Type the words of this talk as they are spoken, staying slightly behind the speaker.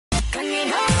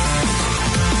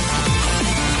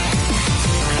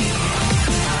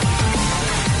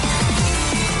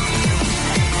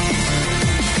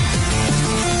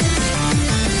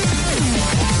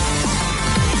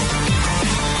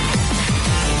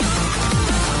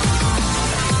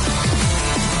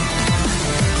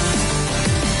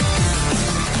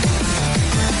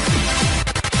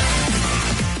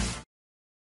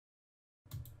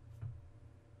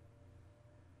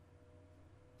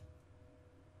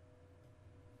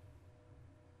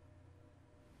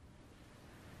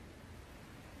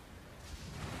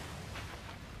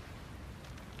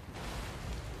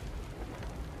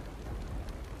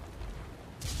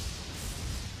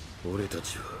俺た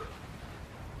ちは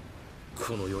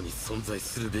この世に存在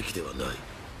するべきではない。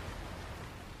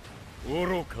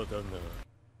愚かだな。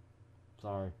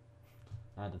 Sorry,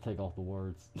 I had to take off the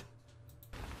words.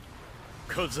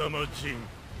 風間陣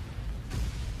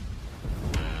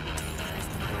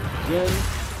Jin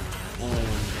and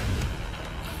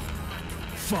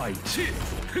Fight.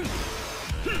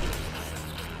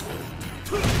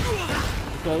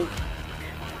 okay,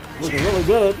 looking really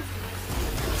good.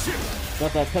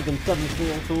 Got that Tekken 7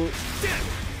 feel to it.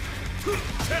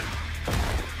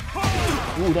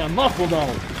 Ooh, that muscle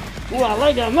though. Ooh, I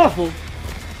like that muscle.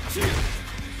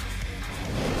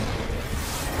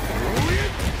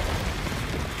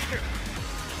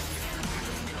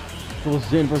 So it's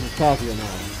Jin versus Kazuya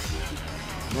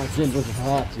now. Not Jin versus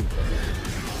Hayachi.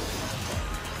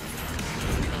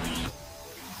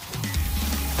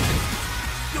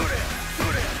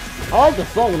 I like the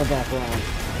song in the background.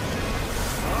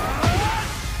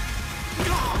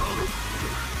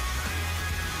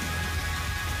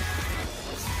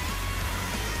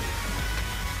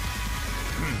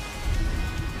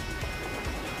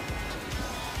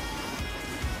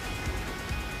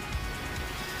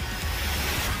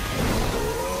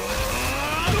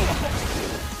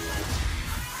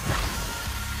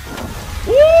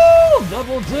 Woo!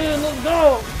 Double Jin, let's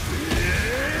go!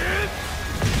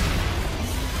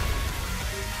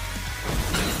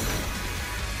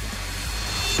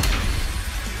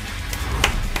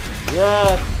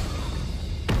 Yes!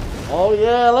 Oh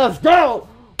yeah, let's go!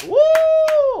 Woo!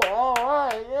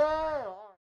 Alright, yeah!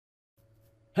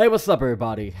 Hey, what's up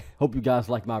everybody? Hope you guys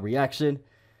like my reaction.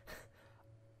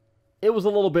 It was a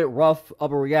little bit rough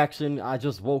of a reaction. I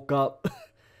just woke up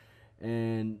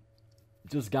and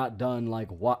just got done like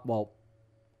what? Well,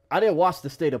 I didn't watch the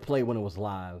state of play when it was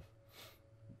live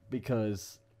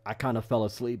because I kind of fell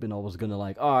asleep and I was gonna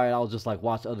like, all right, I'll just like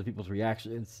watch other people's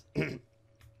reactions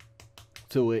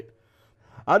to it.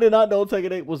 I did not know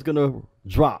Tekken 8 was gonna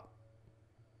drop.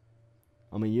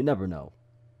 I mean, you never know.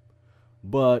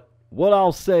 But what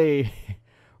I'll say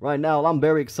right now, I'm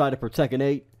very excited for Tekken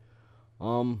 8.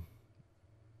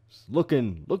 It's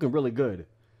looking really good.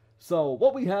 So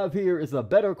what we have here is a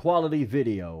better quality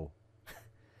video.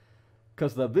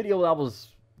 Because the video I was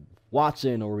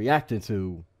watching or reacting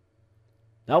to,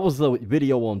 that was the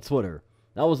video on Twitter.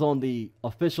 That was on the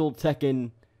official Tekken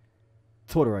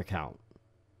Twitter account.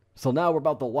 So now we're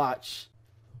about to watch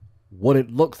what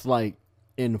it looks like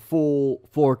in full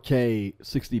 4K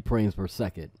 60 frames per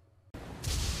second.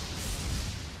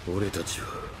 俺たちは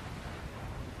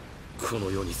こ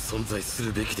の世に存在す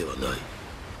るべきではない。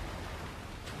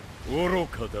愚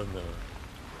かだな、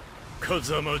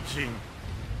風間陣。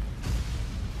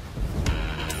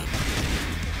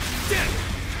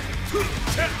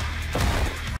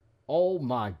Oh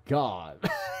my god.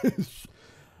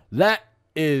 That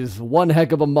is one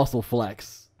heck of a muscle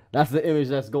flex. That's the image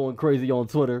that's going crazy on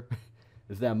Twitter.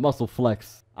 Is that muscle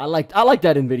flex. I like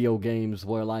that in video games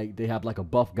where like they have like a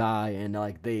buff guy and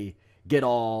like they get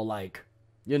all like,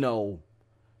 you know,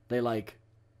 they like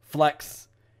flex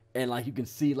and like you can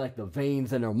see like the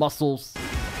veins in their muscles.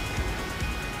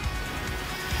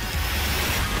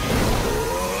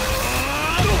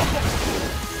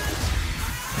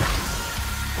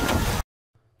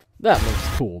 That looks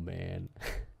cool, man.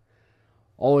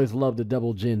 Always loved the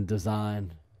double Jin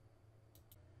design.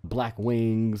 Black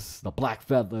wings, the black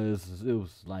feathers. It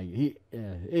was like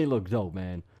it looked dope,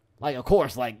 man. Like of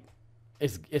course, like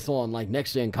it's on like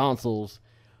next gen consoles,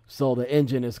 so the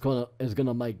engine is gonna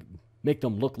like make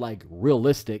them look like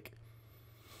realistic,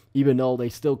 even though they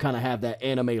still kind of have that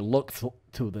anime look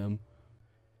to them.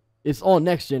 It's on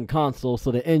next gen console,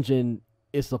 so the engine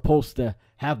is supposed to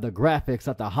have the graphics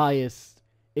at the highest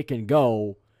it can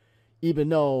go, even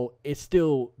though it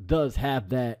still does have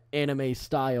that anime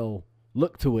style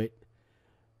look to it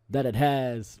that it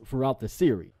has throughout the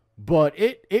series. But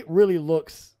it really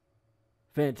looks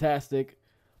fantastic.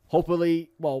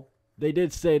 Hopefully, well, they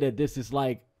did say that this is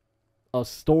like a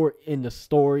story in the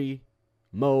story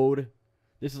mode.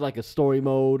 This is like a story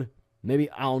mode. Maybe,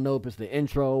 I don't know if it's the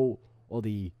intro or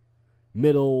the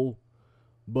middle,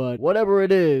 but whatever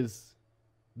it is,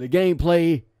 the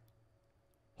gameplay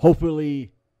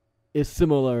hopefully is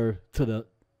similar to the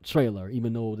trailer,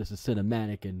 even though this is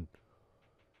cinematic. And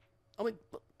I mean,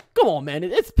 come on, man,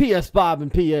 it's PS5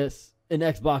 and PS and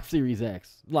Xbox Series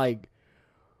X. Like,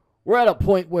 we're at a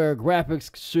point where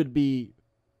graphics should be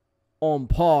on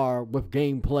par with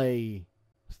gameplay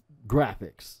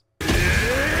graphics.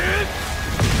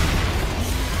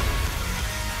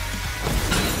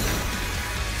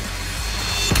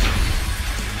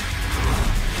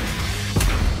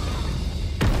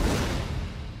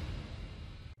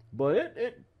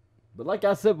 But like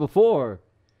I said before,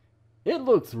 it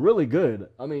looks really good.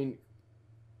 I mean,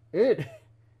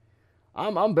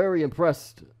 I'm very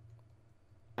impressed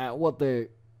at what they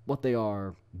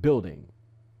are building.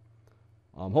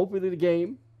 Hopefully the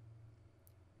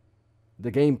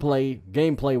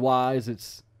gameplay wise,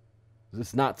 it's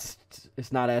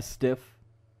not as stiff.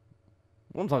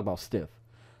 I'm talking about stiff.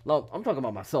 No, I'm talking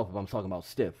about myself if I'm talking about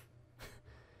stiff.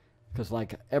 Because,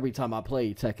 like, every time I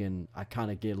play Tekken, I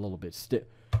kind of get a little bit stiff.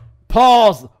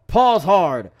 Pause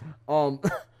hard.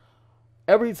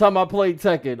 Every time I play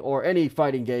Tekken or any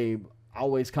fighting game, I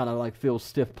always kind of, like, feel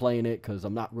stiff playing it because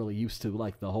I'm not really used to,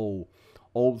 like, the whole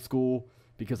old school.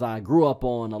 Because I grew up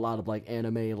on a lot of, like,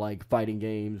 anime, like, fighting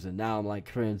games, and now I'm, like,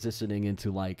 transitioning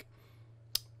into, like,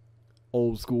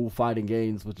 old school fighting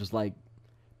games, which is, like,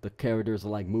 the characters are,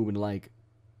 like, moving, like,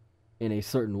 in a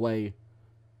certain way.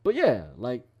 But, yeah,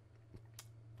 like,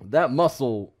 that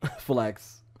muscle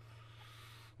flex,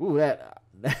 ooh,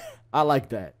 I like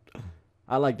that.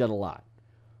 I like that a lot.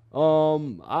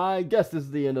 I guess this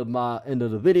is the end of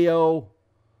the video.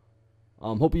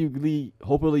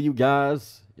 Hopefully you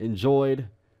guys enjoyed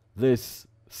this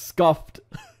Scuffed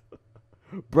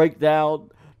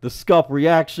breakdown, the Scuffed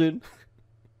reaction.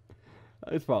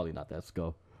 It's probably not that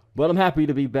scuffed, but I'm happy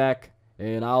to be back,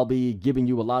 and I'll be giving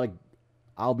you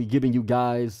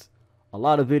guys a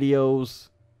lot of videos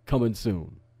coming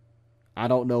soon. I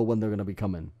don't know when they're going to be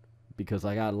coming because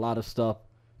I got a lot of stuff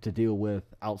to deal with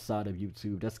outside of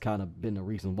YouTube. That's kind of been the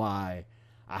reason why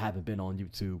I haven't been on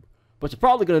YouTube. But you're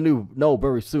probably going to know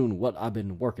very soon what I've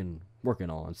been working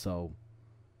on. So,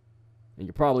 and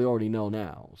you probably already know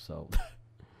now. So,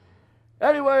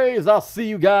 anyways, I'll see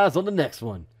you guys on the next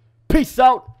one. Peace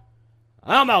out.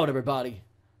 I'm out, everybody.